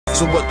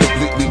So what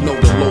completely know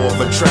the law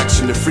of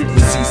attraction? The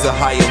frequencies are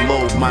high and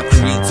low. Mind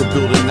creates a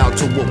building out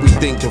to what we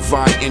think.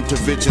 Divine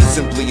intervention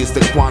simply is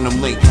the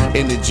quantum link.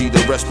 Energy, the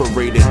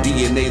respirator,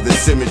 DNA, the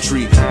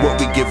symmetry. What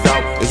we give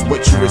out is what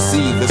you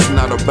receive. It's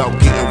not about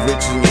getting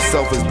rich in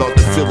yourself, it's about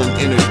the feeling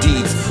inner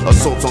deeds.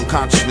 Assaults on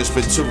consciousness,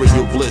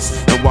 material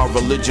bliss. And while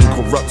religion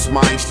corrupts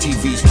minds,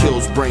 TVs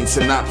kills brain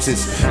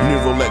synapses.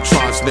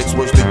 Neuroelectrons next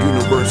words the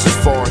universe. As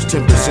far as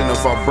 10%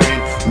 of our brain,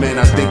 man,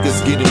 I think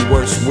it's getting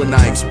worse when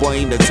I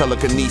explain the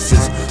telekinesis.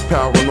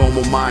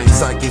 Paranormal mind,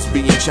 psychics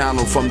being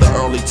channeled from the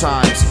early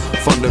times.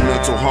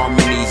 Fundamental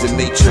harmonies in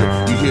nature.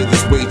 You hear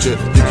this wager,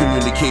 the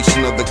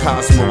communication of the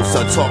cosmos.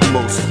 I talk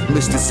most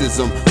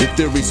mysticism, the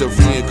theories of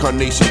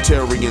reincarnation,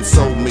 Terry and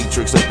soul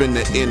matrix. Up in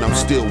the end, I'm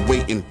still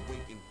waiting.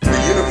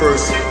 The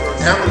universe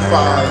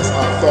amplifies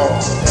our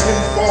thoughts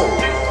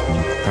tenfold,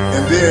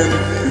 and then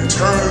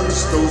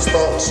returns those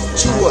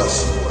thoughts to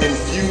us,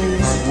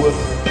 infused with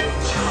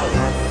power.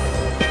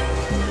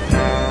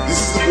 This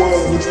is the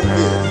world in which we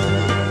live.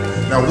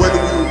 Now, whether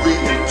we will be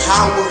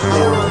empowered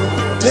or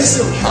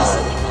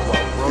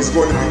disempowered is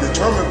going to be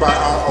determined by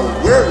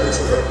our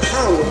awareness of the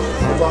power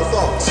of our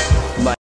thoughts.